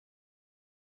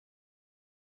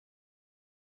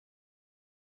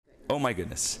Oh my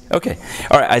goodness. Okay.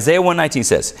 All right. Isaiah 1:19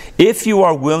 says, if you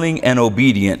are willing and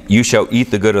obedient, you shall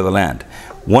eat the good of the land.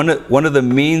 One of the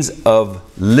means of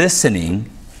listening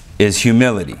is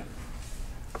humility.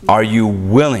 Are you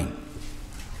willing?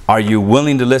 Are you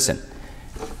willing to listen?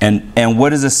 And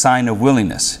what is a sign of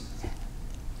willingness?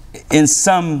 In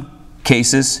some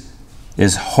cases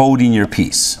is holding your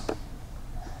peace.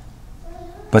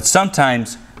 But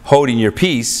sometimes holding your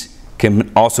peace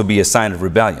can also be a sign of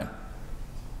rebellion.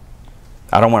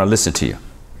 I don't want to listen to you.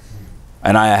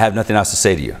 And I have nothing else to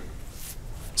say to you.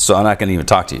 So I'm not going to even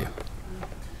talk to you.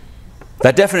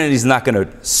 That definitely is not going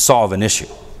to solve an issue.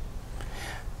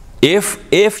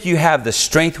 If you have the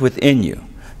strength within you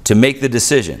to make the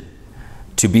decision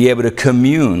to be able to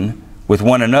commune with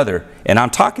one another, and I'm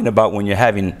talking about when you're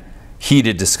having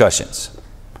heated discussions,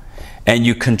 and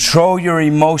you control your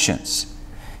emotions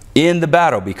in the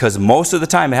battle, because most of the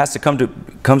time it has to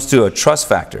comes to a trust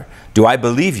factor. Do I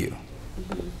believe you?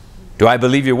 Do I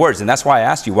believe your words? And that's why I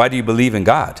asked you, why do you believe in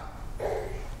God?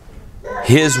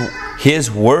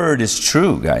 His word is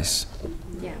true, guys.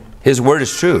 Yeah. His word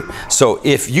is true. So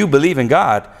if you believe in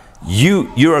God,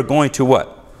 you are going to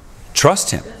what?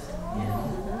 Trust him.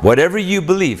 Whatever you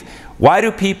believe. Why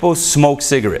do people smoke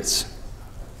cigarettes?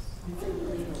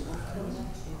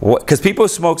 Because people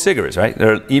smoke cigarettes, right?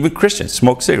 Even Christians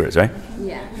smoke cigarettes, right?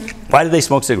 Yeah. Why do they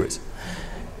smoke cigarettes?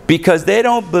 Because they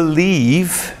don't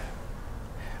believe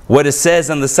what it says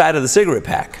on the side of the cigarette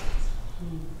pack.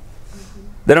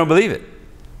 They don't believe it.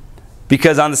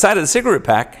 Because on the side of the cigarette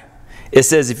pack, it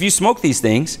says if you smoke these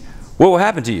things, what will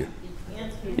happen to you?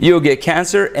 You'll get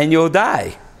cancer and you'll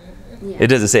die. Yeah. It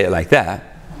doesn't say it like that.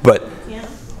 But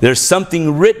there's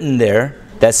something written there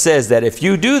that says that if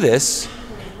you do this,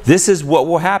 this is what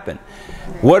will happen.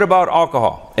 What about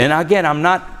alcohol? And again, I'm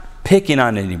not picking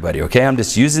on anybody, okay? I'm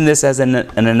just using this as an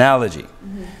analogy.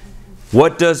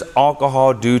 What does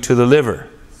alcohol do to the liver?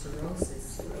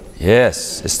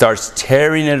 Yes, it starts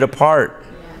tearing it apart.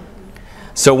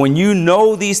 So when you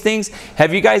know these things,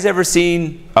 have you guys ever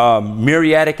seen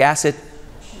muriatic acid?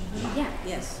 Yeah.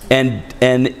 Yes. And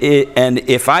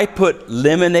if I put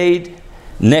lemonade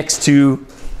next to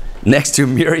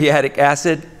muriatic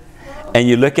acid, and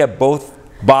you look at both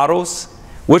bottles,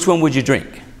 which one would you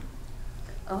drink?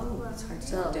 Oh, that's hard to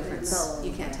tell. Difference.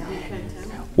 You can't tell.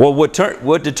 Well,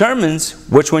 what determines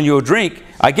which one you'll drink,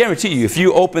 I guarantee you, if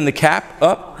you open the cap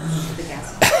up,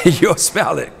 you'll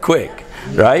smell it quick,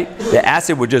 right? The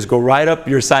acid would just go right up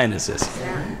your sinuses.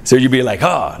 Yeah. So you'd be like,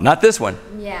 oh, not this one.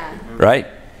 Yeah. Right?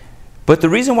 But the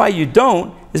reason why you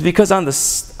don't is because on the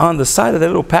side of the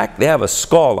little pack, they have a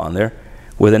skull on there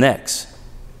with an X.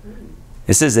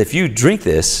 It says if you drink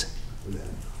this,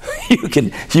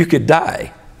 you could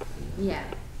die. Yeah.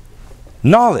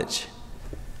 Knowledge.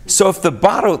 So if the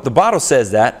bottle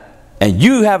says that, and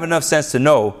you have enough sense to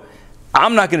know,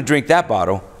 I'm not going to drink that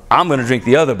bottle, I'm going to drink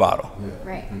the other bottle.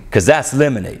 Right. Because that's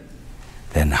lemonade.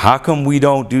 Then how come we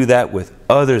don't do that with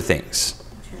other things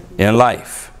in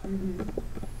life? Mm-hmm.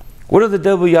 What are the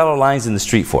double yellow lines in the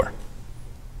street for?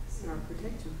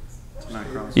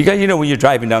 You know when you're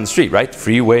driving down the street, right?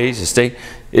 Freeways,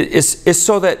 it's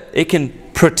so that it can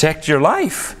protect your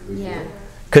life. Yeah.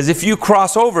 Because if you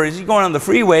cross over, as you're going on the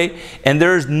freeway and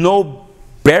there's no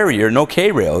barrier, no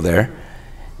K-rail there,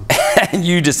 and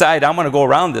you decide I'm going to go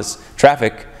around this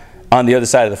traffic on the other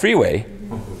side of the freeway,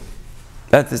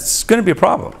 that's going to be a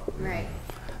problem. Right.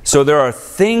 So there are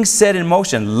things set in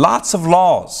motion, lots of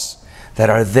laws that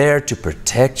are there to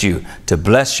protect you, to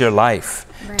bless your life,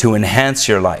 right, to enhance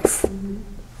your life.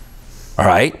 All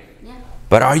right? Yeah.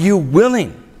 But are you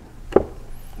willing?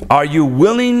 Are you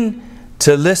willing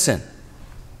to listen?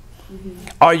 Mm-hmm.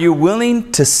 Are you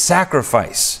willing to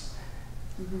sacrifice?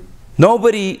 Mm-hmm.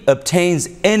 Nobody obtains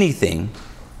anything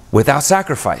without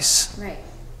sacrifice. Right.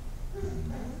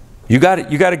 You got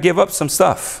to give up some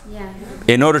stuff, yeah,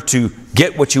 in order to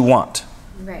get what you want.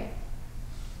 Right.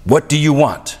 What do you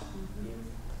want?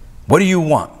 What do you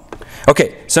want?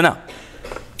 Okay, so now,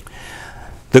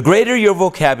 the greater your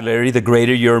vocabulary, the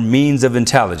greater your means of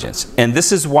intelligence. And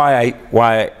this is why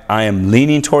I am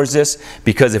leaning towards this,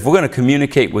 because if we're going to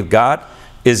communicate with God,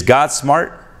 is God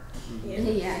smart?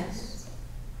 Yes.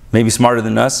 Maybe smarter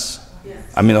than us? Yes.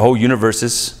 I mean, the whole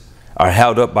universes are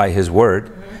held up by His Word.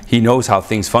 Mm-hmm. He knows how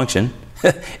things function.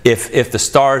 If the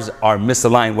stars are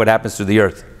misaligned, what happens to the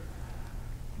earth?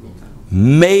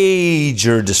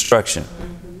 Major destruction.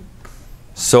 Mm-hmm.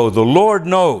 So the Lord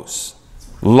knows.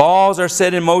 Laws are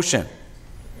set in motion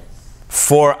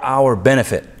for our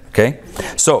benefit. Okay?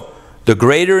 So the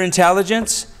greater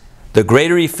intelligence, the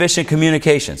greater efficient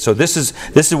communication. So this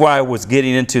is why I was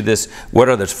getting into this. What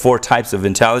are the 4 types of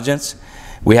intelligence?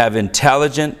 We have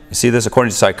intelligent. You see this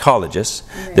according to psychologists.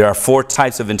 Right. There are 4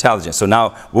 types of intelligence. So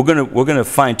now we're gonna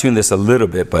fine tune this a little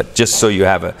bit, but just so you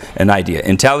have an idea.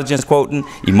 Intelligence quotient,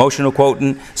 emotional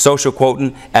quotient, social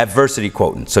quotient, adversity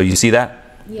quotient. So you see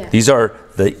that? Yeah. These are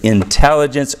the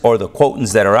intelligence or the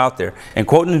quotients that are out there. And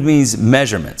quotient means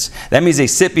measurements. That means they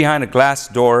sit behind a glass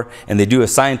door and they do a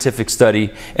scientific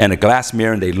study and a glass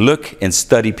mirror and they look and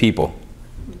study people,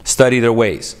 study their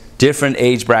ways. Different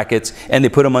age brackets, and they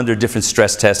put them under different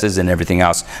stress tests and everything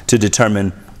else to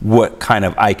determine what kind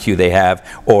of IQ they have,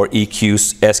 or EQ,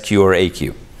 SQ, or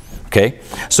AQ. Okay?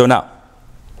 So now,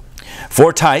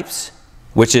 4 types,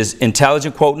 which is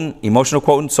intelligent quotient, emotional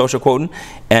quotient, social quotient,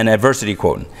 and adversity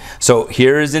quotient. So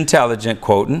here is intelligent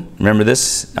quotient. Remember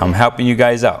this? I'm helping you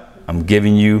guys out. I'm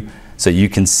giving you so you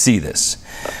can see this.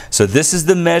 So this is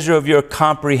the measure of your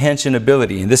comprehension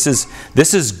ability, and this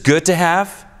is good to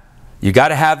have. You got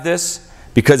to have this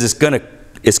because it's gonna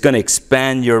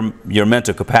expand your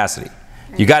mental capacity.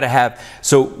 Right. You got to have.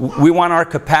 So we want our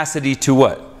capacity to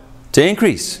what? To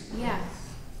increase. Yeah,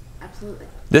 absolutely.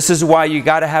 This is why you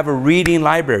got to have a reading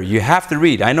library. You have to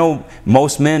read. I know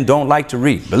most men don't like to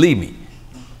read. Believe me,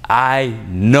 I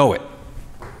know it,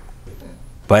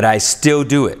 but I still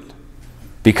do it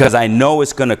because I know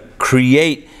it's going to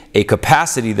create a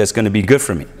capacity that's going to be good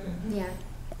for me.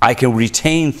 I can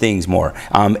retain things more.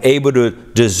 I'm able to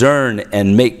discern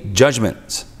and make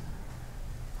judgments.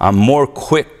 I'm more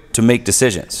quick to make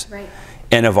decisions. Right.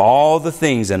 And of all the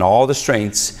things and all the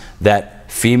strengths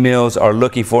that females are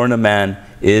looking for in a man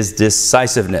is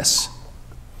decisiveness.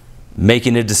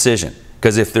 Making a decision.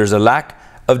 Because if there's a lack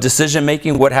of decision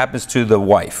making, what happens to the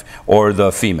wife or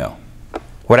the female?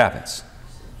 What happens?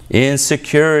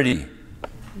 Insecurity.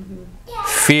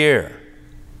 Fear.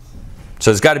 So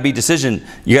there's got to be decision.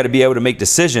 You got to be able to make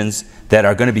decisions that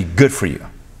are going to be good for you.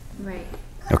 Right.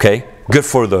 Okay? Good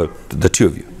for the 2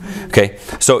 of you. Okay?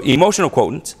 So emotional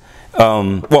quotient,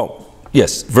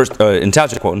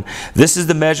 intelligent quotient. This is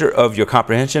the measure of your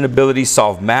comprehension ability,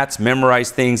 solve maths, memorize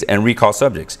things, and recall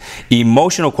subjects.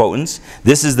 Emotional quotients.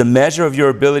 This is the measure of your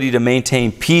ability to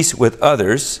maintain peace with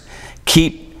others,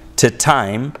 keep to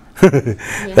time.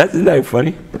 Isn't that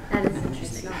funny? That is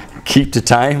interesting. Keep to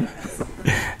time.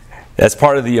 That's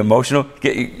part of the emotional.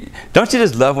 Don't you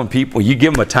just love when people, you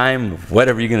give them a time,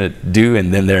 whatever you're going to do,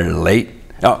 and then they're late?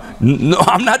 Oh, no,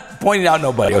 I'm not pointing out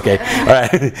nobody, okay? All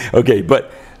right, okay,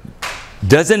 but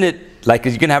doesn't it, like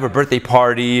you're going to have a birthday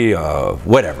party,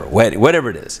 whatever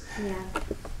it is. Yeah.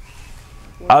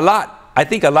 I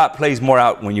think a lot plays more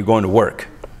out when you're going to work.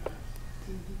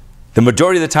 The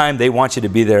majority of the time, they want you to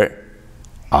be there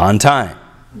on time.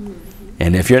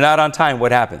 And if you're not on time,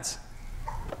 what happens?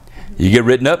 You get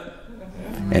written up.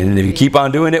 And if you keep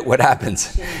on doing it, what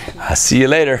happens? I'll see you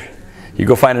later. You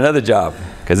go find another job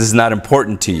because this is not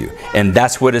important to you. And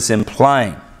that's what it's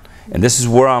implying. And this is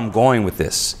where I'm going with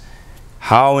this.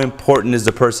 How important is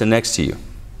the person next to you?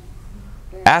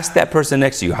 Ask that person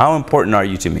next to you, how important are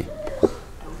you to me?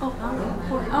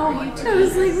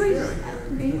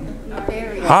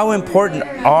 How important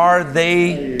are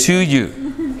they to you?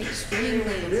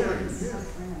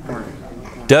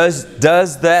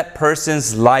 Does that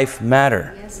person's life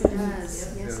matter? Yes, it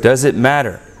does. Yes, does it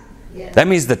matter? Yes. That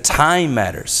means the time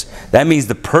matters. That means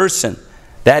the person,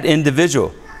 that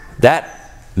individual,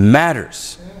 that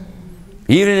matters.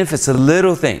 Even if it's a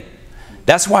little thing.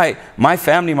 That's why my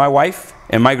family, my wife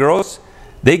and my girls,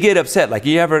 they get upset. Like,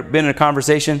 you ever been in a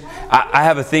conversation? I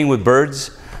have a thing with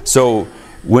birds. So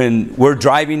when we're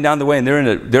driving down the way and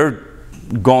they're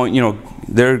going,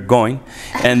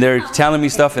 and they're telling me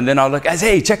stuff, and then I'll look, I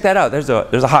say, hey, check that out. There's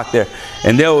a hawk there.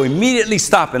 And they'll immediately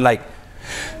stop and like,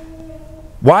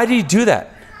 why do you do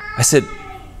that? I said,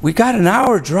 we got an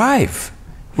hour drive.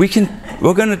 We're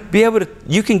going to be able to,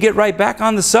 you can get right back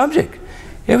on the subject.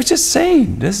 It was just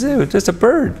saying, this is it, it was just a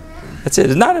bird. That's it.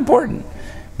 It's not important.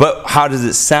 But how does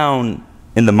it sound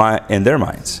in their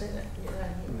minds?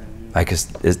 Like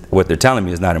what they're telling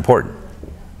me is not important.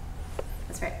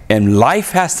 That's right. And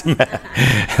life has to matter.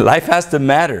 Life has to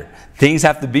matter. Things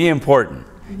have to be important.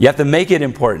 You have to make it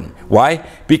important. Why?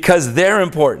 Because they're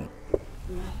important.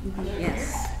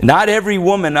 Yes. Not every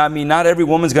woman, not every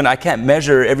woman's I can't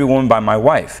measure every woman by my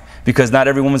wife, because not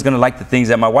every woman's going to like the things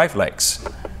that my wife likes.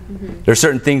 Mm-hmm. There are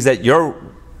certain things that your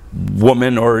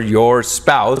woman or your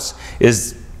spouse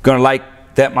is going to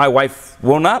like that my wife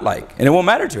will not like, and it won't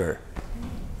matter to her.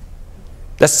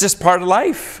 That's just part of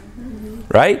life,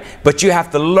 right? But you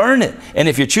have to learn it. And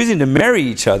if you're choosing to marry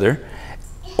each other,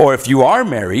 or if you are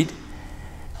married,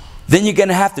 then you're going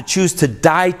to have to choose to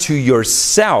die to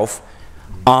yourself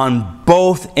on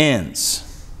both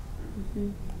ends.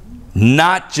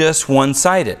 Not just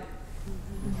one-sided.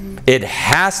 It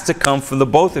has to come from the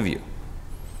both of you,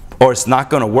 or it's not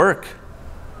going to work.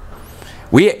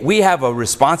 We have a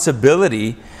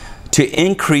responsibility to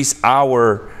increase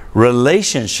our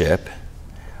relationship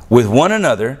with one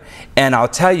another. And I'll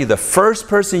tell you, the first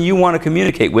person you want to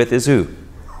communicate with is who?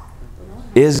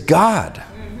 Is God.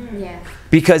 Yeah.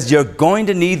 Because you're going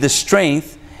to need the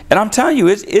strength. And I'm telling you,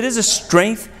 it is a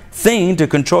strength thing to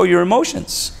control your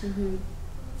emotions.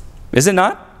 Is it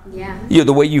not? Yeah.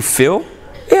 The way you feel?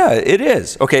 Yeah, it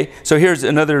is. Okay, so here's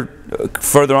another,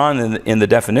 further on in the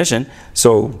definition.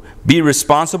 So, be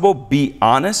responsible, be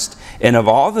honest, and of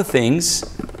all the things,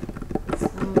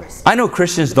 I know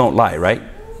Christians don't lie, right?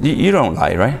 You don't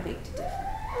lie, right?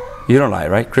 You don't lie,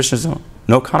 right? Christians don't.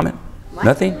 No comment? What?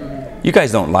 Nothing? You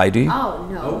guys don't lie, do you? Oh,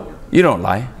 no. You don't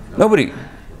lie. Nobody.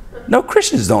 No,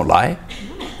 Christians don't lie,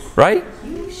 right?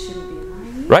 You shouldn't be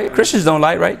lying. Right? Christians don't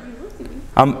lie, right?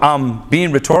 I'm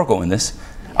being rhetorical in this.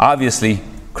 Obviously,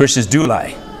 Christians do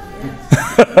lie.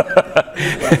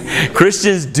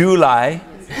 Christians do lie.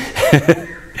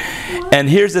 And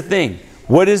here's the thing.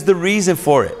 What is the reason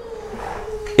for it?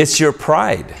 It's your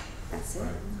pride. That's it.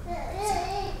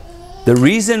 The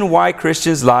reason why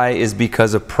Christians lie is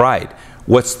because of pride.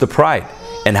 What's the pride?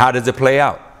 And how does it play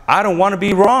out? I don't want to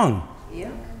be wrong.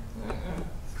 Yeah.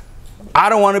 I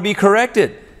don't want to be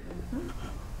corrected.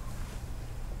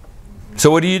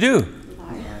 So what do?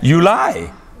 You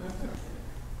lie.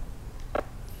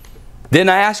 Didn't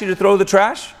I ask you to throw the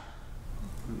trash?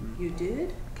 You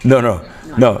did? No.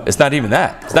 It's not even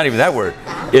that. It's not even that word.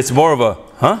 It's more of a,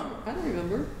 huh? I don't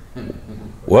remember.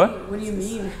 What? What do you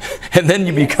mean? And then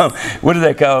you become, what is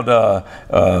that called?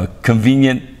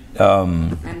 Convenient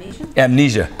Amnesia?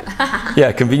 amnesia.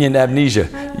 Yeah, convenient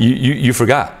amnesia. You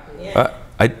forgot.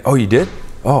 Oh, you did?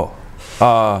 Oh,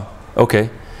 okay.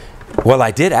 Well,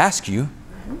 I did ask you,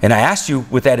 and I asked you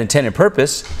with that intent and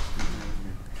purpose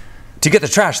to get the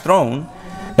trash thrown,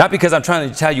 not because I'm trying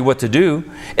to tell you what to do.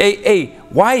 Hey,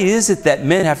 why is it that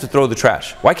men have to throw the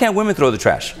trash? Why can't women throw the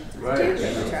trash? Right.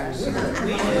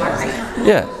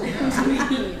 Yeah.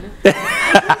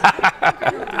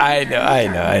 I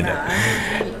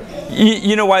know.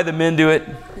 You know why the men do it?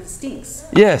 It stinks.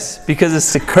 Yes, because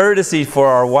it's a courtesy for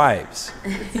our wives.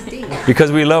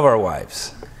 Because we love our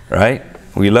wives, right?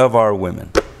 We love our women.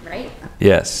 Right?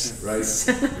 Yes. Right.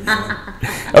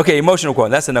 Okay, emotional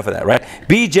quotient. That's enough of that, right?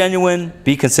 Be genuine,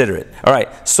 be considerate. All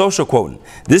right, social quotient.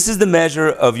 This is the measure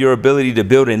of your ability to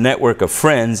build a network of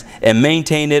friends and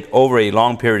maintain it over a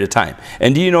long period of time.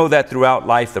 And do you know that throughout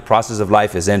life, the process of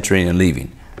life is entering and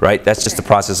leaving, right? That's just the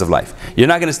process of life. You're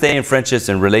not going to stay in friendships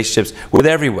and relationships with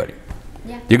everybody.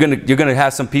 Yeah. You're gonna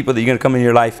have some people that you're going to come in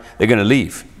your life, they're going to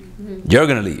leave. You're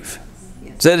going to leave.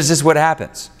 So that's just what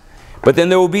happens. But then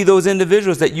there will be those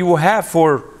individuals that you will have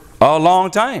for a long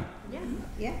time.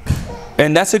 Yeah.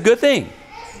 And that's a good thing.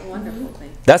 It's a wonderful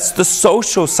thing. That's the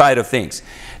social side of things.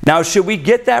 Now, should we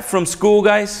get that from school,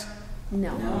 guys?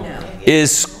 No.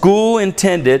 Is school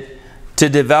intended to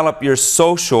develop your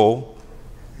social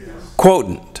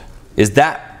quotient? Is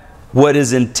that what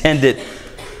is intended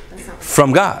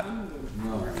from God?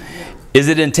 Is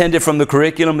it intended from the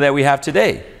curriculum that we have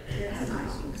today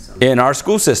in our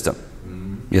school system?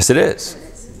 Yes, it is.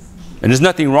 And there's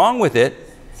nothing wrong with it,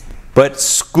 but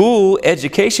school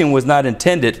education was not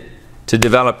intended to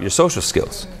develop your social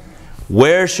skills.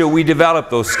 Where should we develop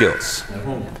those skills? At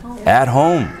home. At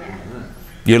home.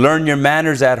 You learn your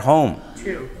manners at home.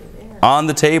 True. On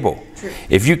the table. True.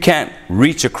 If you can't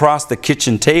reach across the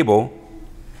kitchen table,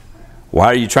 why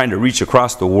are you trying to reach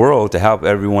across the world to help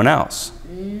everyone else?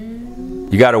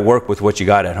 You got to work with what you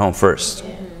got at home first.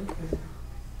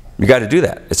 You got to do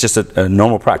that. It's just a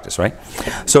normal practice, right?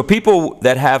 So people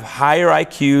that have higher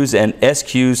IQs and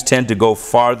SQs tend to go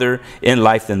farther in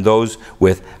life than those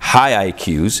with high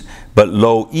IQs, but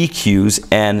low EQs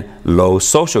and low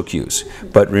social cues.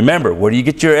 But remember, where do you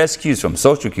get your SQs from?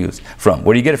 Social cues from?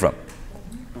 Where do you get it from?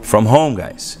 From home,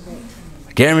 guys.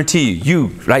 I guarantee you,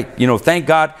 thank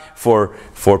God for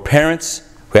parents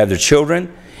who have their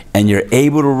children and you're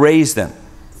able to raise them.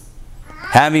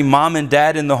 Having mom and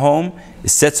dad in the home, it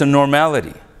sets a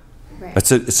normality. Right.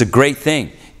 It's a great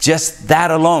thing. Just that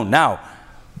alone. Now,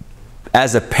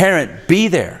 as a parent, be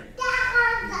there.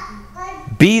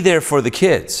 Be there for the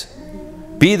kids.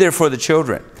 Be there for the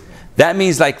children. That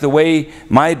means like the way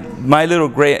my little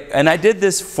gray, and I did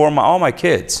this for all my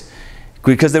kids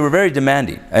because they were very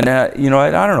demanding. And I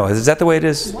don't know, is that the way it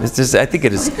is? It's just, I think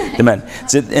it is demanding.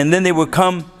 So, and then they would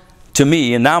come to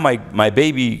me, and now my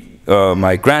baby,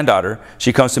 my granddaughter,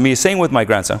 she comes to me, same with my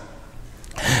grandson.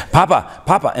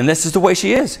 Papa, and this is the way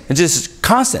she is. It's just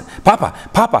constant.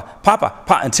 Papa,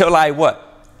 until I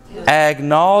what?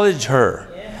 Acknowledge her.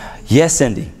 Yes,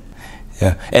 Cindy.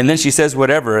 Yeah. And then she says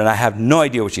whatever, and I have no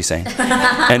idea what she's saying.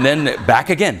 And then back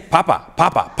again, Papa,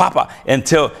 Papa, Papa,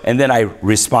 and then I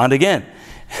respond again.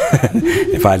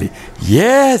 And finally,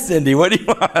 yes, Cindy, what do you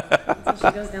want? So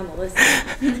she goes down the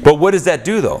list. But what does that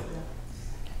do, though?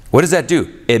 What does that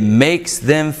do? It makes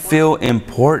them feel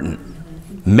important.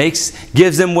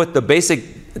 Gives them what the basic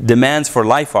demands for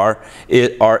life are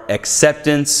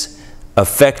acceptance,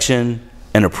 affection,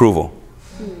 and approval.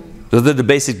 Those are the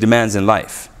basic demands in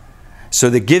life. So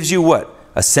that gives you what?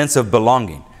 A sense of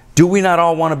belonging. Do we not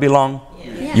all want to belong?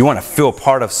 Yeah. You want to feel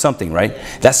part of something, right?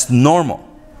 That's normal.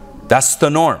 That's the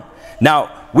norm.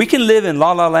 Now, we can live in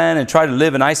la la land and try to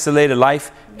live an isolated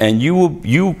life, and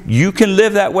you can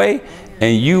live that way,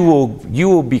 and you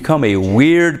will become a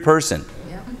weird person.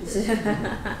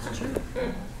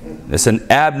 It's an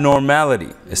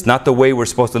abnormality. It's not the way we're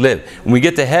supposed to live. When we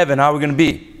get to heaven, how are we going to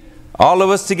be? All of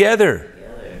us together.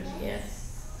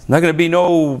 There's not going to be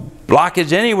no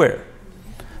blockage anywhere.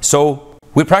 So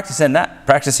we're practicing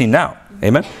now.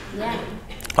 Amen? Yeah.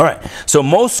 All right. So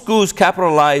most schools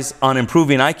capitalize on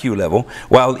improving IQ level,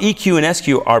 while EQ and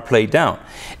SQ are played down.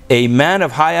 A man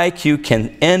of high IQ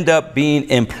can end up being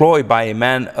employed by a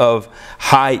man of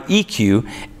high EQ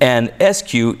and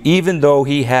SQ, even though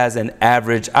he has an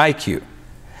average IQ.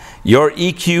 Your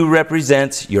EQ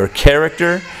represents your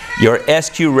character. Your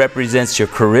SQ represents your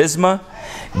charisma.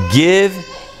 Give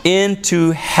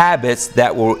into habits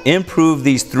that will improve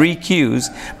these 3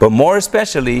 Qs, but more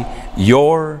especially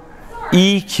your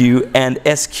EQ and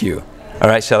SQ. All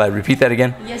right, shall I repeat that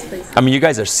again? Yes, please. I mean, you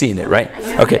guys are seeing it, right?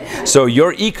 Okay, so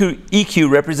your EQ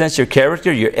represents your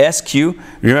character. Your SQ,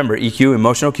 remember EQ,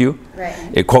 emotional Q,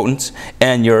 right. Quotants,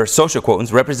 and your social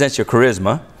quotants represents your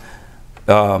charisma.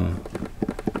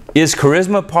 Is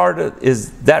charisma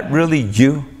is that really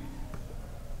you?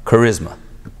 Charisma.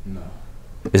 No.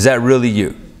 Is that really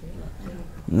you?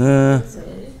 No,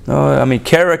 I mean,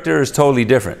 character is totally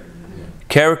different.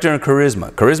 Character and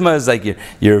charisma. Charisma is like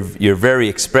you're very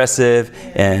expressive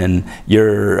and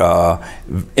you're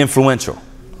influential,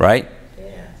 right?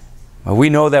 Yeah. We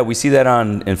know that. We see that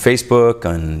in Facebook,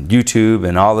 on YouTube,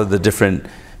 and all of the different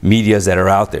medias that are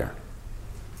out there.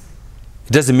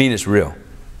 It doesn't mean it's real.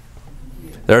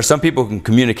 There are some people who can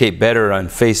communicate better on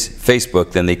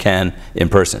Facebook than they can in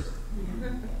person.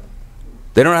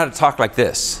 They don't know how to talk like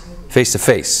this, face to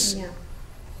face. Yeah.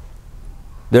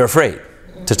 They're afraid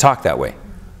to talk that way.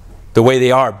 The way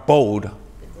they are bold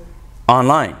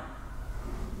online.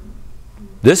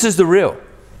 This is the real.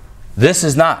 This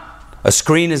is not. A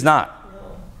screen is not.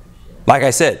 Like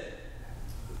I said,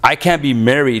 I can't be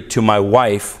married to my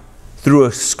wife through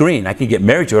a screen. I can get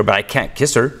married to her, but I can't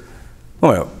kiss her.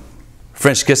 Well,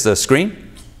 French kiss the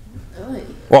screen?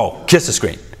 Well, kiss the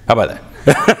screen. How about that?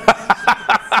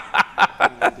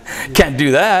 Can't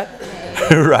do that,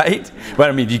 right? But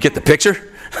I mean, do you get the picture?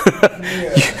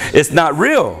 It's not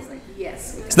real.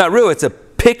 It's not real. It's a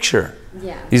picture.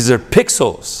 Yeah. These are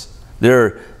pixels.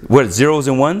 They're what, zeros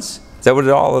and ones? Is that what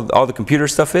all the computer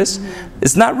stuff is? Mm-hmm.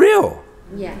 It's not real.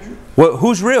 Yeah. Well,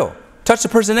 who's real? Touch the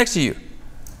person next to you.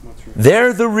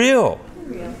 They're the real.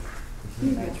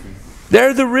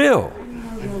 They're the real.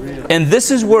 And this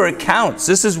is where it counts.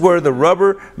 This is where the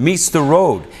rubber meets the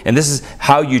road. And this is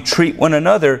how you treat one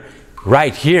another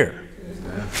right here.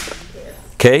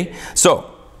 Okay? So,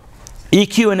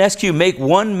 EQ and SQ make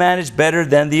one manage better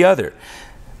than the other.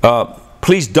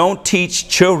 Please don't teach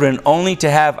children only to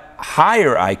have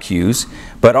higher IQs,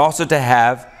 but also to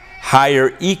have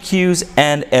higher EQs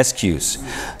and SQs.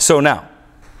 So now,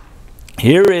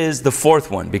 here is the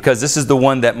fourth one, because this is the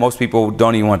one that most people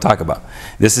don't even want to talk about.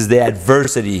 This is the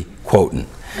adversity quotient.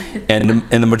 And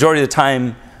the majority of the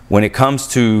time, when it comes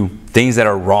to things that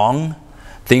are wrong,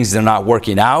 things that are not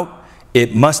working out,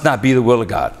 it must not be the will of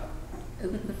God.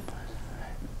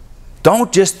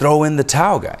 Don't just throw in the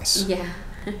towel, guys. Yeah.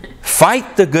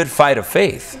 Fight the good fight of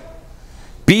faith.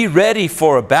 Be ready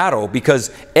for a battle, because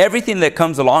everything that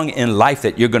comes along in life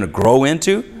that you're going to grow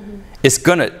into, it's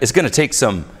going to take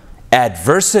some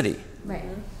adversity. Right.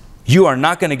 You are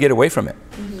not going to get away from it.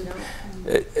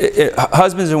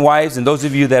 Husbands and wives, and those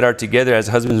of you that are together as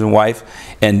husbands and wife,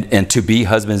 and to be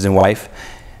husbands and wife,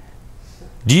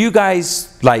 do you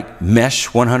guys like mesh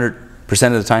 100%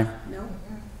 of the time? No.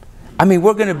 I mean,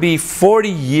 we're going to be 40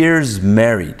 years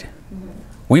married.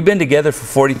 We've been together for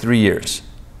 43 years.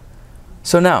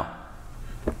 So now,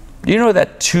 do you know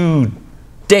that to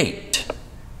date,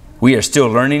 we are still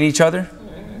learning each other?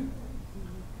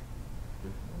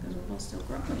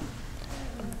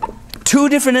 Two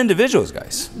different individuals,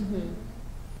 guys.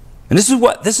 And this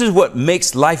is what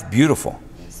makes life beautiful.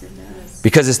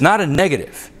 Because it's not a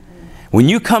negative. When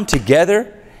you come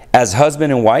together as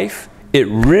husband and wife, it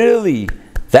really,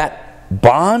 that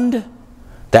bond,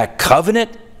 that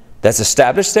covenant that's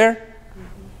established there,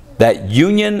 that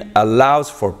union allows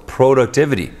for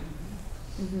productivity.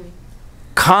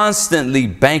 Constantly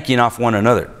banking off one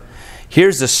another.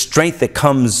 Here's the strength that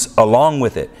comes along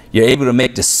with it. You're able to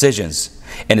make decisions,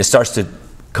 and it starts to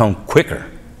come quicker.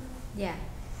 Yeah.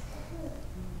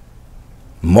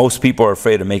 Most people are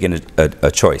afraid of making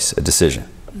a choice, a decision.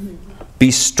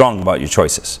 Be strong about your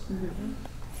choices.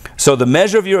 So the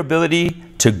measure of your ability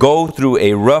to go through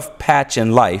a rough patch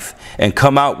in life and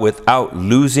come out without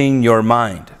losing your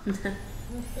mind.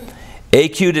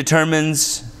 AQ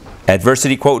determines,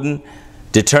 adversity quotient,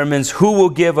 determines who will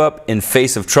give up in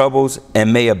face of troubles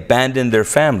and may abandon their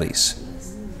families.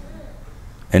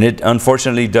 And it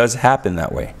unfortunately does happen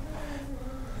that way.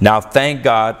 Now thank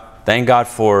God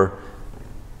for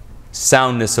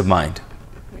soundness of mind.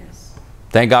 Yes.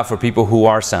 Thank God for people who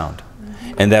are sound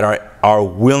and that are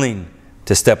willing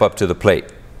to step up to the plate.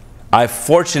 I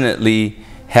fortunately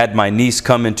had my niece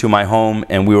come into my home,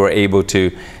 and we were able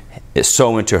to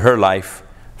sow into her life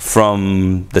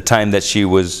from the time that she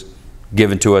was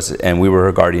given to us, and we were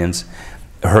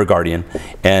her guardian,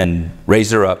 and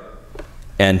raise her up.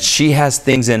 And she has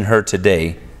things in her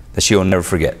today that she will never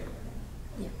forget.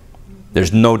 Yeah.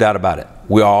 There's no doubt about it.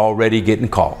 We're already getting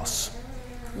calls.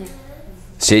 Yeah.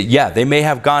 See, yeah, they may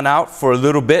have gone out for a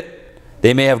little bit.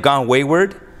 They may have gone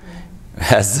wayward,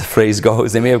 as the phrase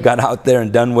goes. They may have gone out there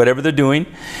and done whatever they're doing.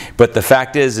 But the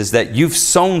fact is that you've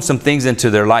sown some things into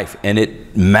their life, and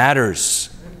it matters.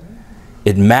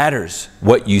 It matters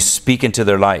what you speak into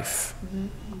their life.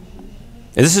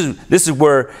 And this is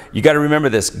where you got to remember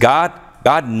this.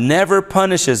 God never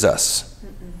punishes us.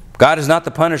 God is not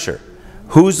the punisher.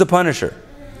 Who's the punisher?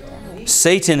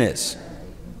 Satan is.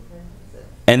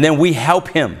 And then we help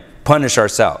him punish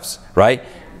ourselves, right?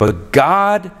 But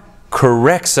God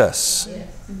corrects us.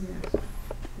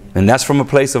 And that's from a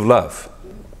place of love.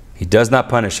 He does not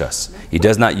punish us. He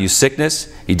does not use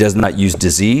sickness. He does not use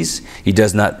disease. He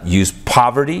does not use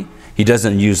poverty. He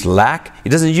doesn't use lack. He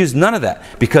doesn't use none of that.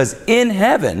 Because in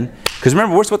heaven, because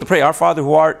remember, we're supposed to pray, Our Father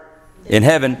who art in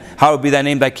heaven, hallowed be thy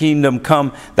name, thy kingdom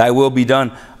come, thy will be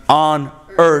done on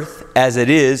earth as it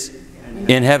is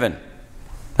in heaven.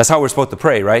 That's how we're supposed to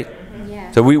pray, right?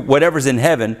 Yeah. So whatever's in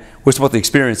heaven, we're supposed to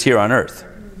experience here on earth.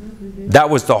 That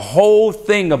was the whole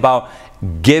thing about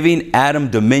giving Adam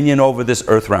dominion over this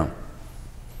earth realm.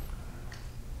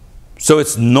 So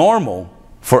it's normal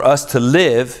for us to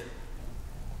live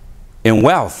in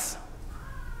wealth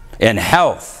and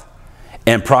health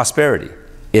and prosperity.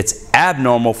 It's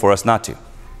abnormal for us not to.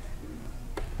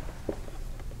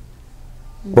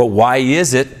 But why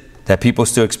is it that people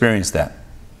still experience that?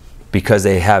 Because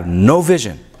they have no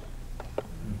vision.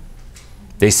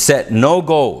 They set no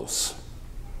goals.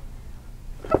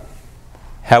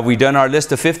 Have we done our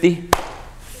list of 50?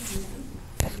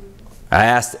 I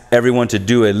asked everyone to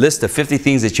do a list of 50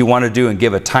 things that you want to do and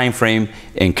give a time frame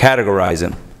and categorize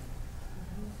them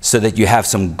so that you have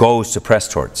some goals to press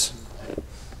towards.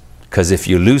 Because if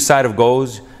you lose sight of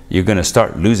goals, you're going to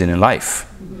start losing in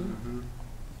life.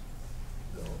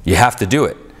 You have to do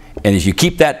it. And if you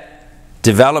keep that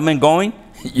development going,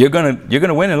 you're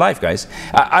gonna win in life, guys.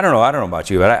 I don't know about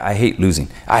you, but I hate losing.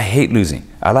 I hate losing.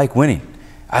 I like winning.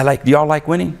 Do y'all like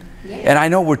winning? Yeah. And I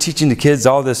know we're teaching the kids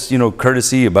all this,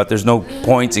 courtesy about there's no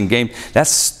points in game.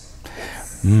 That's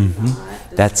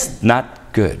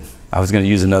not good. I was going to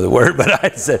use another word, but I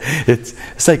said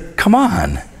it's like, come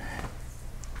on.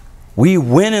 We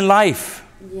win in life.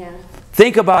 Yeah.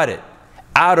 Think about it.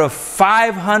 Out of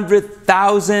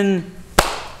 500,000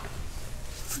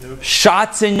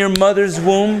 shots in your mother's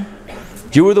womb,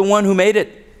 you were the one who made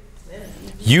it.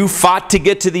 You fought to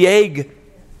get to the egg.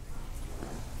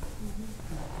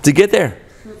 To get there.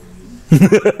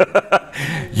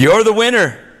 You're the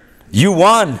winner. You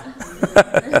won.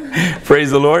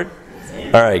 Praise the Lord.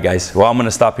 All right, guys. Well, I'm going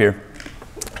to stop here.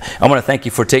 I want to thank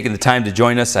you for taking the time to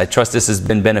join us. I trust this has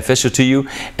been beneficial to you.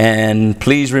 And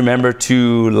please remember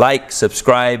to like,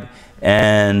 subscribe,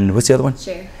 and what's the other one?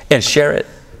 Share. And share it.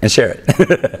 And share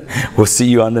it. We'll see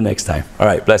you on the next time. All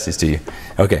right. Blessings to you.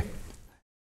 Okay.